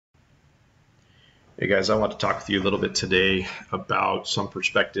Hey guys, I want to talk with you a little bit today about some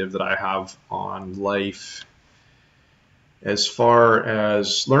perspective that I have on life as far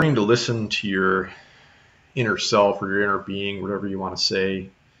as learning to listen to your inner self or your inner being, whatever you want to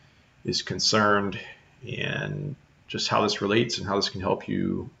say, is concerned, and just how this relates and how this can help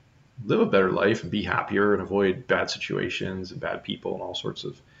you live a better life and be happier and avoid bad situations and bad people and all sorts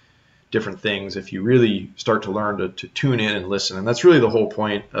of different things if you really start to learn to tune in and listen. And that's really the whole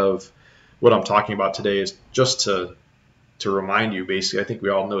point of what I'm talking about today, is just to remind you, basically. I think we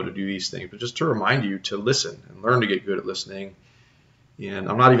all know to do these things, but just to remind you to listen and learn to get good at listening. And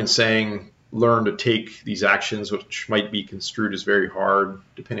I'm not even saying learn to take these actions, which might be construed as very hard,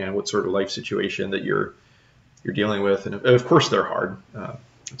 depending on what sort of life situation that you're dealing with. And of course they're hard.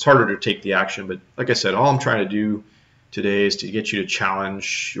 It's harder to take the action, but like I said, all I'm trying to do today is to get you to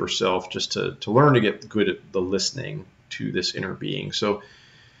challenge yourself, just to learn to get good at the listening to this inner being. So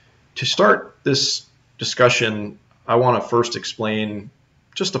to start this discussion, I want to first explain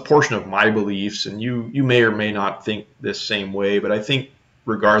just a portion of my beliefs, and you may or may not think this same way, but I think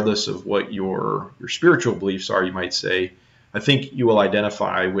regardless of what your spiritual beliefs are, you might say, I think you will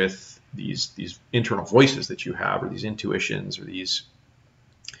identify with these internal voices that you have, or these intuitions, or these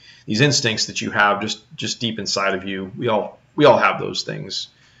instincts that you have just deep inside of you. We all have those things.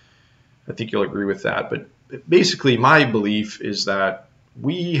 I think you'll agree with that. But basically, my belief is that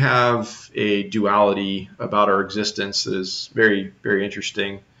we have a duality about our existence that is very, very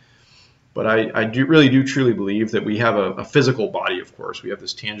interesting. But I really do truly believe that we have a physical body, of course. We have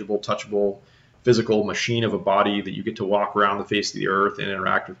this tangible, touchable, physical machine of a body that you get to walk around the face of the earth and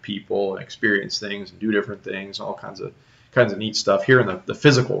interact with people and experience things and do different things, all kinds of neat stuff here in the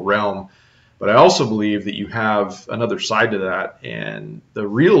physical realm. But I also believe that you have another side to that, and the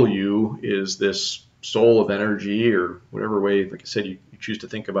real you is this soul of energy, or whatever way, like I said, you choose to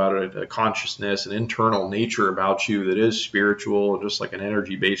think about it, a consciousness, an internal nature about you that is spiritual, just like an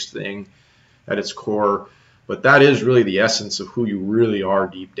energy-based thing at its core. But that is really the essence of who you really are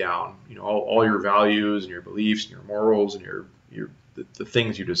deep down. You know, all your values and your beliefs and your morals and the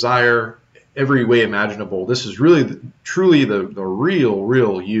things you desire, every way imaginable. This is really truly the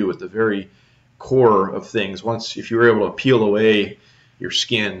real you at the very core of things. Once, if you were able to peel away your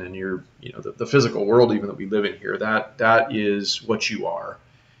skin and the physical world even that we live in here, that is what you are.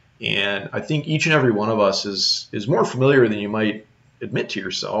 And I think each and every one of us is more familiar than you might admit to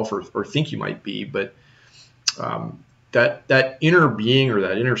yourself, or think you might be. But that inner being, or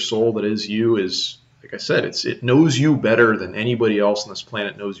that inner soul that is you, is, like I said, it knows you better than anybody else on this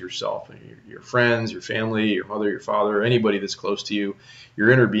planet knows yourself. Your friends, your family, your mother, your father, anybody that's close to you, your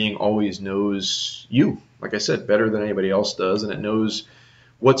inner being always knows you, like I said, better than anybody else does. And it knows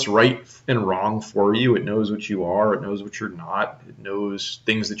what's right and wrong for you. It knows what you are. It knows what you're not. It knows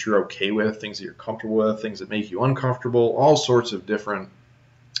things that you're okay with, things that you're comfortable with, things that make you uncomfortable, all sorts of different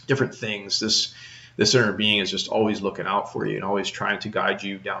things. This inner being is just always looking out for you and always trying to guide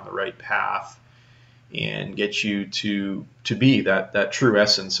you down the right path and get you to be that true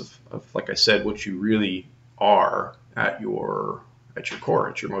essence of, like I said, what you really are at your core,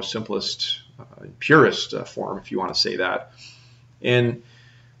 at your most simplest, purest form, if you want to say that. And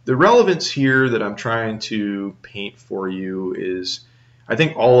the relevance here that I'm trying to paint for you is, I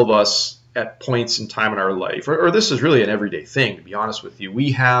think all of us at points in time in our life, or this is really an everyday thing, to be honest with you,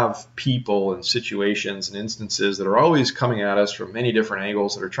 we have people and situations and instances that are always coming at us from many different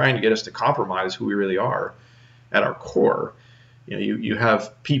angles that are trying to get us to compromise who we really are at our core. You know, you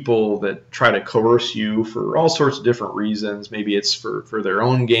have people that try to coerce you for all sorts of different reasons. Maybe it's for their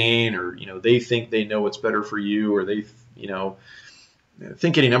own gain, or they think they know what's better for you, or they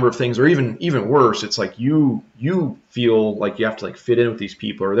think any number of things, or even worse, it's like you feel like you have to fit in with these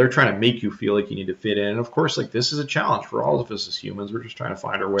people, or they're trying to make you feel like you need to fit in. And of course, this is a challenge for all of us as humans. We're just trying to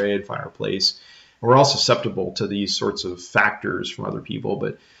find our way and find our place. And we're all susceptible to these sorts of factors from other people.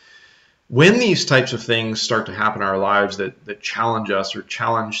 But when these types of things start to happen in our lives that challenge us, or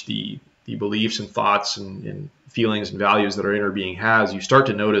challenge the beliefs and thoughts and feelings and values that our inner being has, you start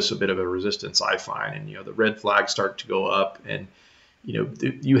to notice a bit of a resistance, I find. And the red flags start to go up, and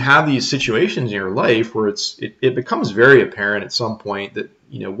you have these situations in your life where it becomes very apparent at some point that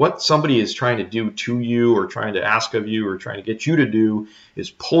what somebody is trying to do to you, or trying to ask of you, or trying to get you to do, is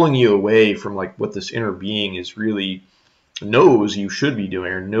pulling you away from what this inner being is really knows you should be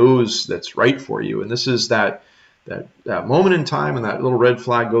doing, or knows that's right for you. And this is that moment in time, and that little red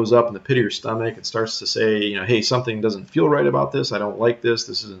flag goes up in the pit of your stomach and starts to say, hey, something doesn't feel right about this. I don't like this.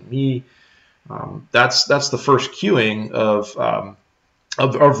 This isn't me. That's the first cueing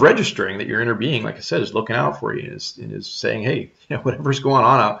of registering that your inner being, like I said, is looking out for you, and is saying, hey, whatever's going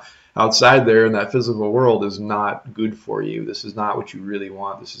on outside there in that physical world is not good for you. This is not what you really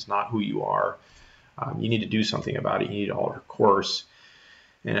want. This is not who you are. You need to do something about it. You need to alter course.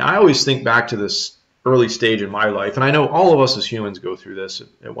 And I always think back to this early stage in my life, and I know all of us as humans go through this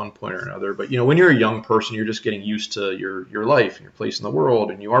at one point or another, but when you're a young person, you're just getting used to your life and your place in the world,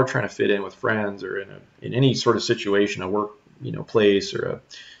 and you are trying to fit in with friends or in any sort of situation, a work place or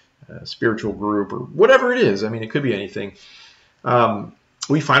a spiritual group or whatever it is. I mean, it could be anything.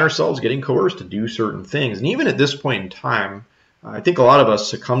 We find ourselves getting coerced to do certain things, and even at this point in time, I think a lot of us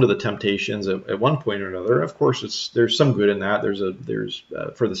succumb to the temptations at one point or another. Of course, there's some good in that. There's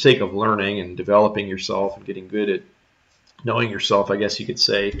for the sake of learning and developing yourself and getting good at knowing yourself, I guess you could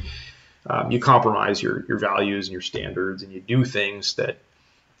say, you compromise your values and your standards, and you do things that,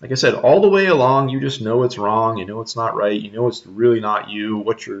 like I said, all the way along, you just know it's wrong. You know it's not right. You know it's really not you,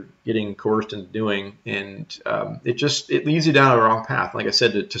 what you're getting coerced into doing, and it leads you down the wrong path. Like I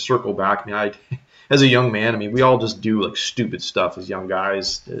said, to circle back, I mean, as a young man, I mean, we all just do like stupid stuff as young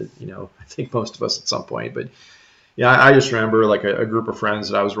guys. I think most of us at some point. But yeah, I just remember like a group of friends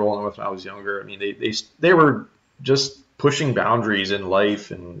that I was rolling with when I was younger. I mean, they were just pushing boundaries in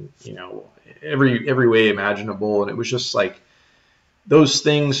life, and every way imaginable. And it was just like those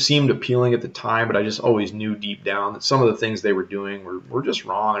things seemed appealing at the time, but I just always knew deep down that some of the things they were doing were just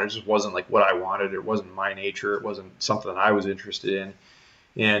wrong, and it just wasn't like what I wanted. It wasn't my nature. It wasn't something that I was interested in,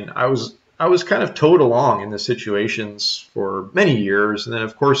 and I was kind of towed along in the situations for many years. And then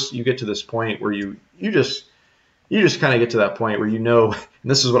of course you get to this point where you just kind of get to that point where and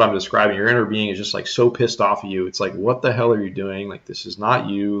this is what I'm describing, your inner being is just like so pissed off of you. It's like, what the hell are you doing? Like, this is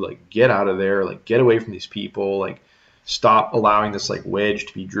not you. Like, get out of there. Like, get away from these people. Like, stop allowing this like wedge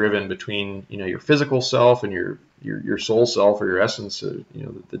to be driven between your physical self and your soul self, or your essence,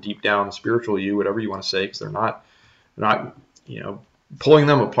 the deep down spiritual you, whatever you want to say, because they're not pulling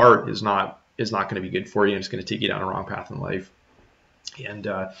them apart is not going to be good for you, and it's going to take you down a wrong path in life. And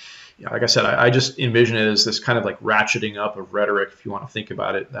like I said, I just envision it as this kind of like ratcheting up of rhetoric, if you want to think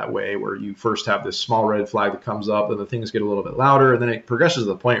about it that way, where you first have this small red flag that comes up, and the things get a little bit louder, and then it progresses to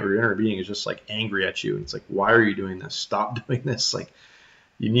the point where your inner being is just like angry at you. And it's like, why are you doing this? Stop doing this. Like,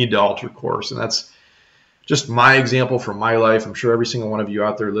 you need to alter course. And that's just my example from my life. I'm sure every single one of you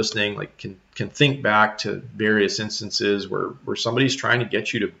out there listening like can think back to various instances where somebody's trying to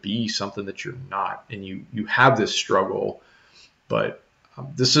get you to be something that you're not, and you have this struggle. But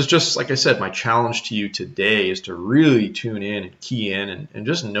this is just, like I said, my challenge to you today is to really tune in and key in and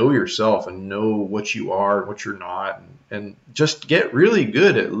just know yourself and know what you are and what you're not, and just get really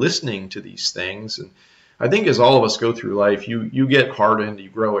good at listening to these things. And I think as all of us go through life, you get hardened, you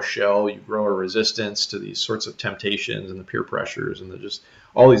grow a shell, you grow a resistance to these sorts of temptations and the peer pressures and just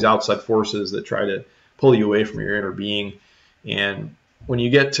all these outside forces that try to pull you away from your inner being. And when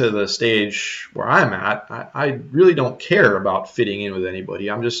you get to the stage where I'm at, I really don't care about fitting in with anybody.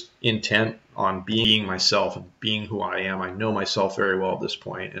 I'm just intent on being myself and being who I am. I know myself very well at this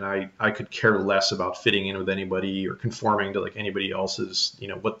point, and I could care less about fitting in with anybody or conforming to like anybody else's,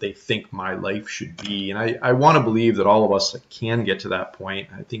 what they think my life should be. And I want to believe that all of us can get to that point.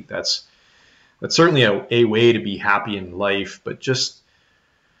 I think that's certainly a way to be happy in life, but just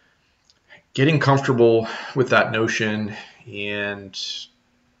getting comfortable with that notion and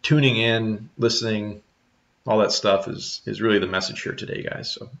tuning in, listening, all that stuff is really the message here today,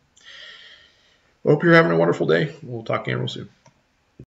 guys. So I hope you're having a wonderful day. We'll talk again real soon.